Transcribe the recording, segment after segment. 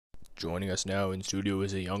Joining us now in studio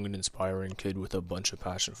is a young and inspiring kid with a bunch of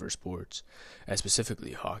passion for sports, and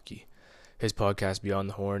specifically hockey. His podcast, Beyond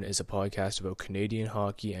the Horn, is a podcast about Canadian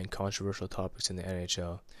hockey and controversial topics in the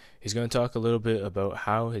NHL. He's going to talk a little bit about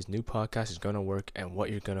how his new podcast is going to work and what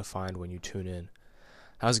you're going to find when you tune in.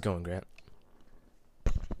 How's it going, Grant?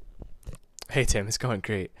 Hey, Tim, it's going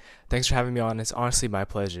great. Thanks for having me on. It's honestly my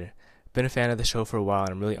pleasure. Been a fan of the show for a while,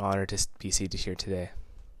 and I'm really honored to be seated here today.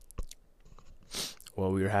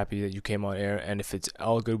 Well, we are happy that you came on air, and if it's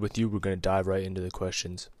all good with you, we're going to dive right into the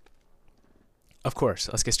questions. Of course,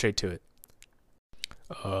 let's get straight to it.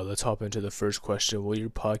 Let's hop into the first question. Will your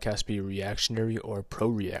podcast be reactionary or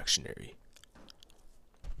pro-reactionary?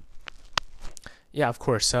 Yeah, of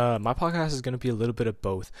course. My podcast is going to be a little bit of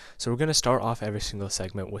both. So we're going to start off every single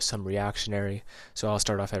segment with some reactionary. So I'll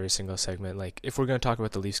start off every single segment. Like, if we're going to talk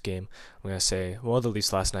about the Leafs game, I'm going to say, well, the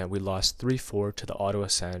Leafs last night, we lost 3-4 to the Ottawa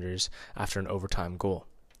Senators after an overtime goal.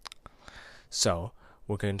 So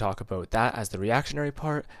we're going to talk about that as the reactionary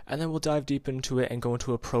part, and then we'll dive deep into it and go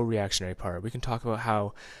into a pro-reactionary part. We can talk about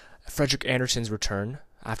how Frederik Andersen's return,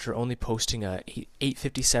 after only posting a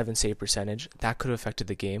 .857 save percentage, that could have affected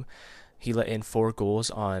the game. He let in 4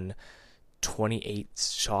 goals on 28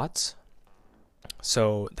 shots.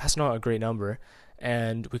 So that's not a great number.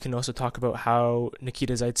 And we can also talk about how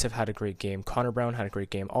Nikita Zaitsev had a great game. Connor Brown had a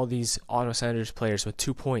great game. All these Ottawa Senators players with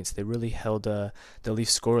 2 points, they really held the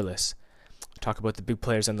Leafs scoreless. Talk about the big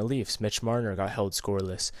players on the Leafs. Mitch Marner got held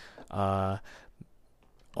scoreless.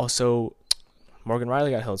 Also, Morgan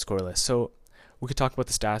Rielly got held scoreless. So we could talk about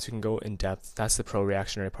the stats. We can go in depth. That's the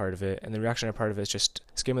pro-reactionary part of it. And the reactionary part of it is just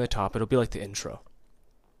skim at the top. It'll be like the intro.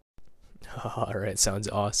 Alright, sounds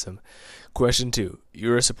awesome. Question 2.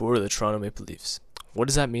 You're a supporter of the Toronto Maple Leafs. What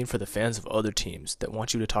does that mean for the fans of other teams that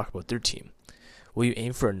want you to talk about their team? Will you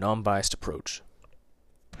aim for a non-biased approach?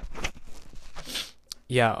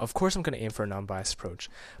 Yeah, of course I'm going to aim for a non-biased approach.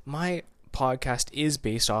 My podcast is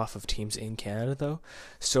based off of teams in Canada, though,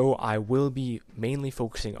 so I will be mainly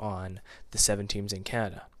focusing on the 7 teams in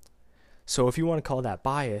Canada. So if you want to call that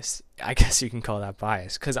bias, I guess you can call that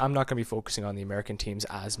bias, because I'm not going to be focusing on the American teams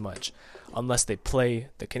as much, unless they play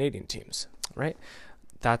the Canadian teams, right?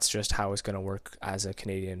 That's just how it's going to work as a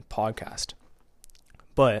Canadian podcast.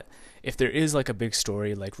 But if there is like a big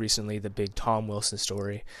story, like recently the big Tom Wilson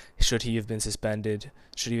story, should he have been suspended?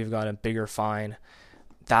 Should he have got a bigger fine?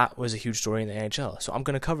 That was a huge story in the NHL. So I'm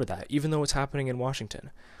going to cover that, even though it's happening in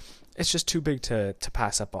Washington. It's just too big to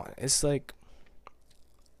pass up on. It's like,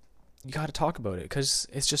 you got to talk about it because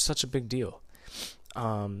it's just such a big deal.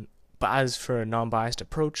 But as for a non-biased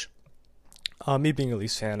approach, me being a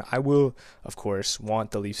Leafs fan, I will, of course,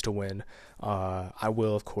 want the Leafs to win. I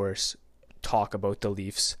will, of course, talk about the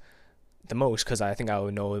Leafs the most because I think I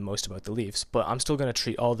would know the most about the Leafs, but I'm still going to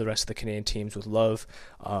treat all the rest of the Canadian teams with love.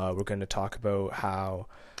 We're going to talk about how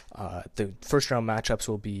the first round matchups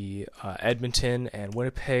will be Edmonton and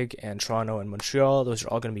Winnipeg and Toronto and Montreal. Those are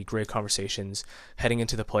all going to be great conversations heading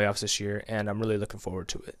into the playoffs this year, and I'm really looking forward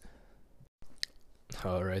to it.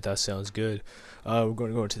 Alright, that sounds good. We're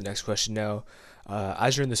going to go into the next question now.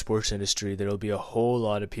 As you're in the sports industry, there will be a whole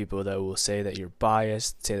lot of people that will say that you're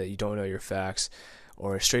biased, say that you don't know your facts,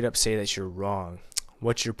 or straight up say that you're wrong.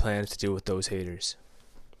 What's your plans to deal with those haters?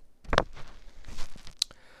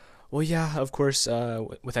 Well, yeah, of course,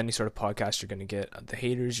 with any sort of podcast, you're going to get the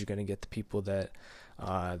haters, you're going to get the people that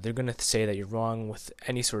they're going to say that you're wrong with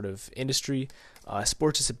any sort of industry.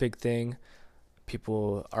 Sports is a big thing.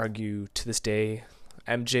 People argue to this day,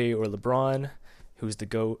 MJ or LeBron, who's the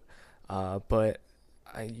GOAT, but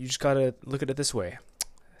you just got to look at it this way.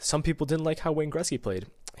 Some people didn't like how Wayne Gretzky played.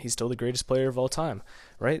 He's still the greatest player of all time,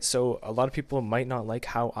 right? So a lot of people might not like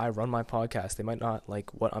how I run my podcast. They might not like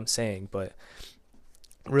what I'm saying, but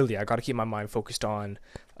really, I got to keep my mind focused on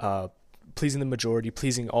pleasing the majority,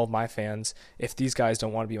 pleasing all my fans. If these guys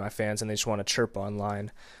don't want to be my fans and they just want to chirp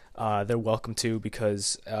online, they're welcome to,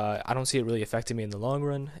 because I don't see it really affecting me in the long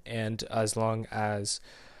run. And as long as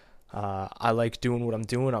I like doing what I'm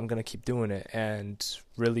doing, I'm going to keep doing it. And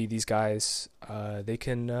really, these guys, they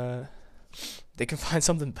can find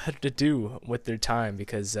something better to do with their time,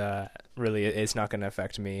 because really it's not going to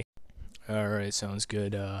affect me. Alright, sounds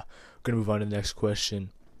good. We're going to move on to the next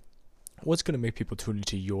question. What's going to make people tune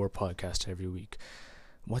into your podcast every week?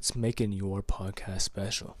 What's making your podcast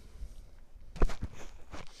special?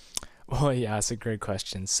 Well, yeah, that's a great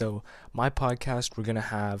question. So my podcast, we're going to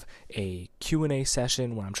have a Q&A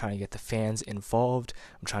session where I'm trying to get the fans involved.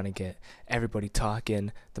 I'm trying to get everybody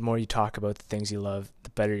talking. The more you talk about the things you love, the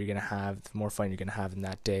better you're going to have, the more fun you're going to have in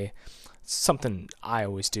that day. something I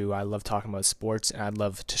always do. I love talking about sports, and I'd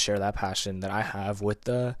love to share that passion that I have with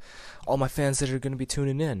all my fans that are going to be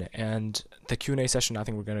tuning in. And the Q&A session, I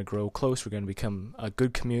think we're going to grow close. We're going to become a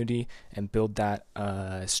good community and build that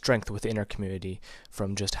strength within our community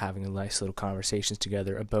from just having nice little conversations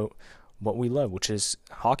together about what we love, which is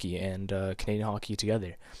hockey and Canadian hockey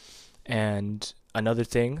together. And another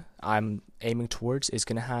thing I'm aiming towards is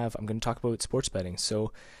I'm going to talk about sports betting.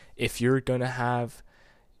 So if you're going to have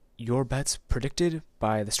your bets predicted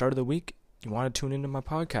by the start of the week, you want to tune into my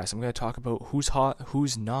podcast. I'm going to talk about who's hot,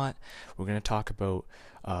 who's not. We're going to talk about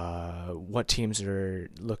what teams are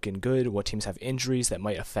looking good, what teams have injuries that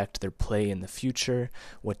might affect their play in the future,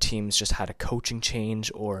 what teams just had a coaching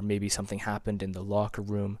change, or maybe something happened in the locker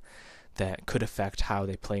room that could affect how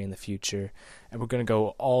they play in the future. And we're going to go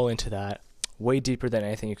all into that, way deeper than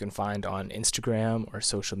anything you can find on Instagram or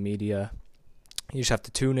social media. You just have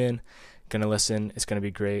to tune in, gonna listen. It's gonna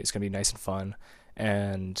be great. It's gonna be nice and fun,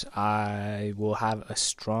 and I will have a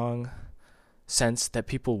strong sense that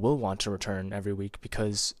people will want to return every week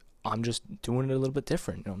because I'm just doing it a little bit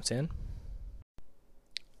different. You know what I'm saying?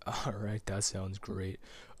 All right, that sounds great.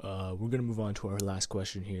 We're gonna move on to our last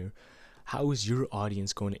question here. How is your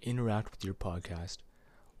audience going to interact with your podcast?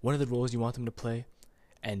 What are the roles you want them to play?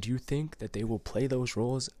 And do you think that they will play those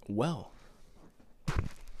roles well?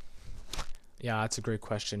 Yeah, that's a great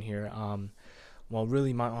question here. Well,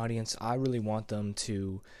 really, my audience, I really want them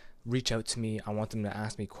to reach out to me. I want them to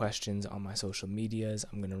ask me questions on my social medias.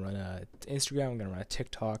 I'm going to run a Instagram. I'm going to run a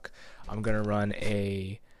TikTok. I'm going to run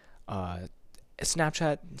a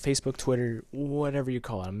Snapchat, Facebook, Twitter, whatever you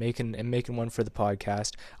call it. I'm making one for the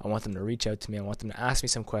podcast. I want them to reach out to me. I want them to ask me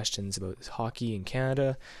some questions about hockey in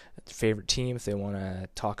Canada, their favorite team, if they want to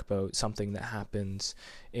talk about something that happens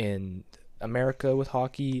in America with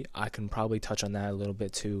hockey. I can probably touch on that a little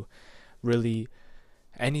bit too. Really,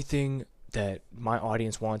 anything that my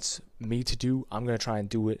audience wants me to do, I'm going to try and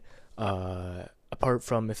do it. Apart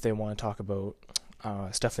from if they want to talk about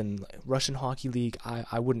stuff in Russian Hockey League,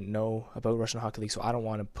 I wouldn't know about Russian Hockey League, so I don't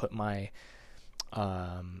want to put my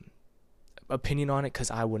opinion on it because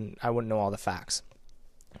I wouldn't know all the facts.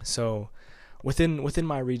 So within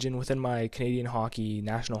my region, within my Canadian Hockey,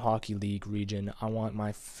 National Hockey League region, I want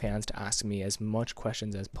my fans to ask me as much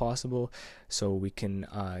questions as possible so we can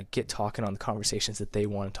get talking on the conversations that they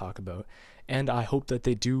want to talk about. And I hope that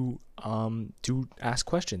they do ask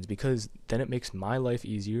questions, because then it makes my life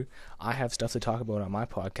easier. I have stuff to talk about on my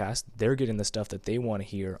podcast. They're getting the stuff that they want to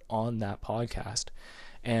hear on that podcast.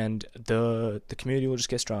 And the community will just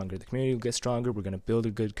get stronger. The community will get stronger. We're going to build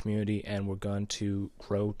a good community, and we're going to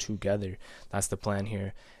grow together. That's the plan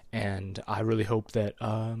here. And I really hope that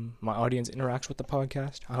my audience interacts with the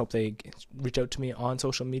podcast. I hope they reach out to me on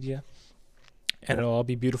social media, and it'll all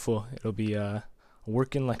be beautiful. It'll be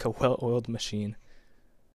working like a well-oiled machine.